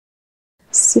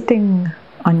Sitting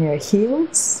on your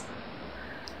heels,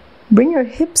 bring your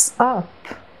hips up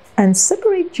and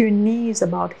separate your knees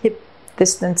about hip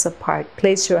distance apart.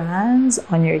 Place your hands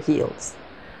on your heels.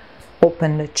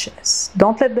 Open the chest.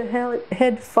 Don't let the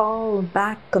head fall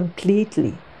back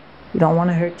completely. You don't want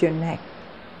to hurt your neck.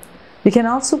 You can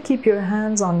also keep your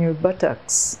hands on your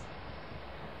buttocks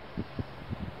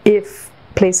if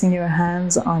placing your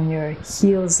hands on your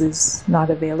heels is not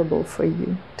available for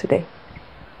you today.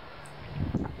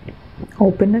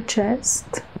 Open the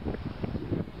chest.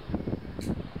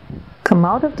 Come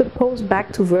out of the pose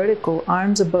back to vertical,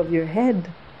 arms above your head,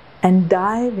 and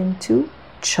dive into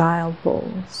child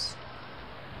pose.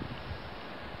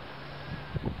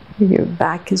 Your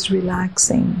back is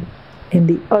relaxing in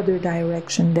the other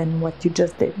direction than what you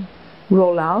just did.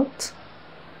 Roll out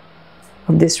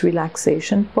of this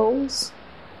relaxation pose.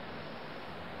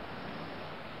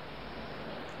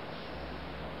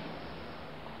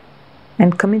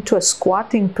 And come into a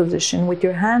squatting position with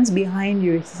your hands behind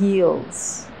your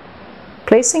heels.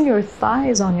 Placing your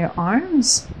thighs on your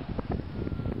arms.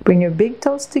 Bring your big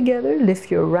toes together, lift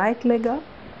your right leg up.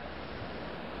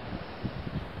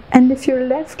 And lift your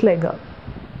left leg up.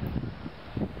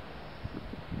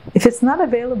 If it's not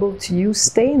available to you,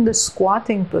 stay in the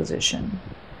squatting position.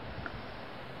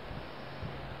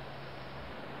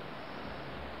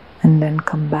 And then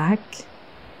come back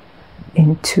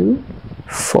into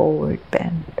forward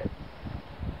bend.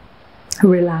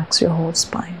 Relax your whole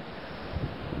spine.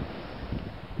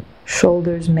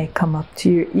 Shoulders may come up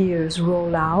to your ears.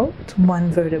 Roll out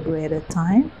one vertebrae at a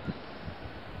time.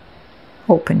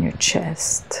 Open your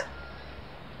chest.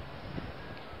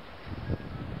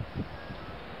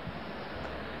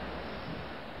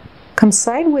 Come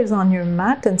sideways on your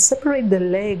mat and separate the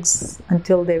legs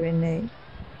until they're in an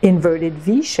inverted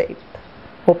V shape.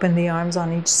 Open the arms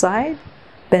on each side,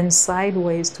 bend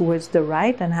sideways towards the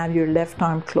right and have your left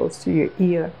arm close to your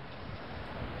ear.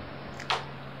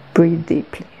 Breathe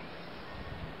deeply.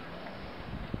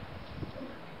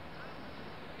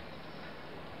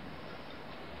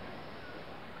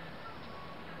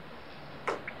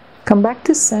 Come back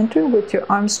to center with your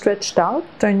arms stretched out.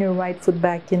 Turn your right foot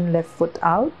back in, left foot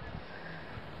out.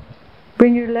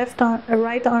 Bring your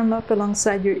right arm up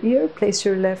alongside your ear. Place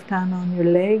your left hand on your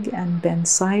leg and bend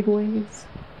sideways.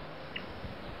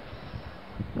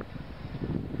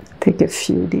 Take a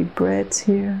few deep breaths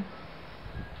here.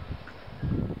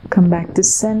 Come back to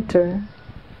center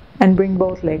and bring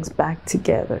both legs back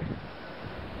together.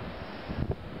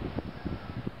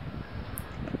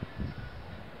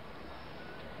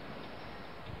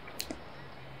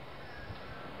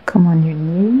 Come on your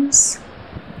knees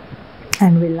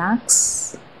and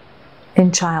relax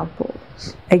in child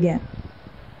pose. Again,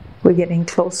 we're getting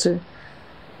closer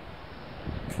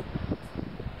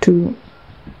to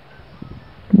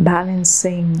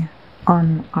balancing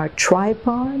on our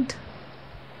tripod.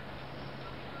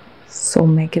 So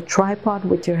make a tripod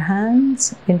with your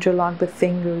hands, interlock the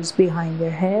fingers behind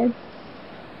your head,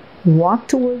 walk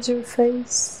towards your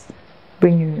face,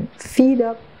 bring your feet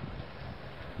up,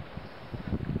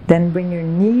 then bring your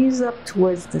knees up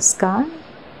towards the sky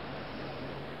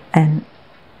and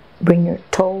bring your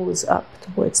toes up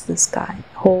towards the sky.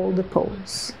 Hold the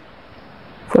pose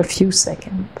for a few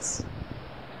seconds.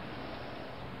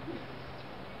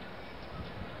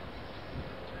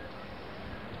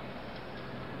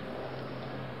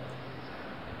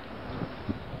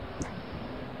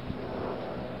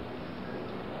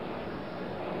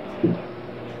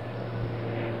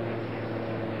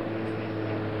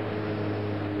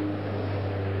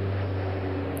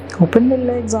 Open the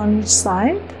legs on each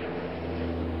side.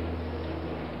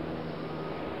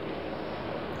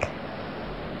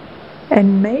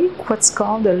 And make what's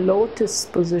called a lotus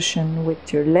position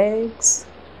with your legs.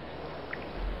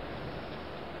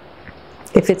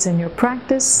 If it's in your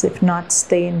practice, if not,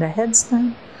 stay in the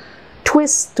headstand.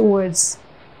 Twist towards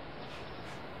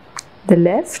the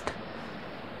left.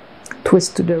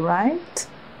 Twist to the right.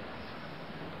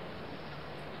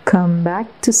 Come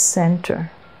back to center.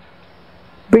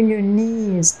 Bring your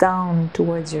knees down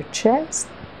towards your chest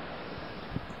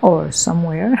or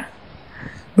somewhere.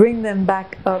 Bring them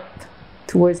back up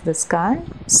towards the sky.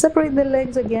 Separate the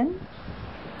legs again.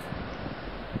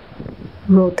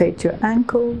 Rotate your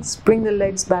ankles. Bring the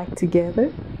legs back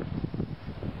together.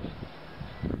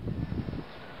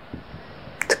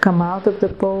 To come out of the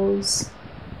pose,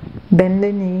 bend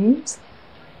the knees.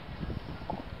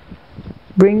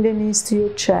 Bring the knees to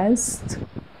your chest.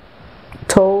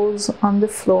 Toes on the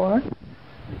floor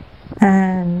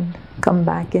and come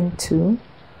back into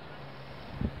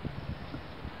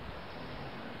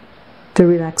the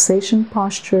relaxation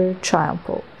posture, child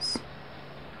pose.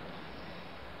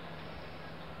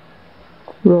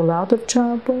 Roll out of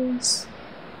child pose.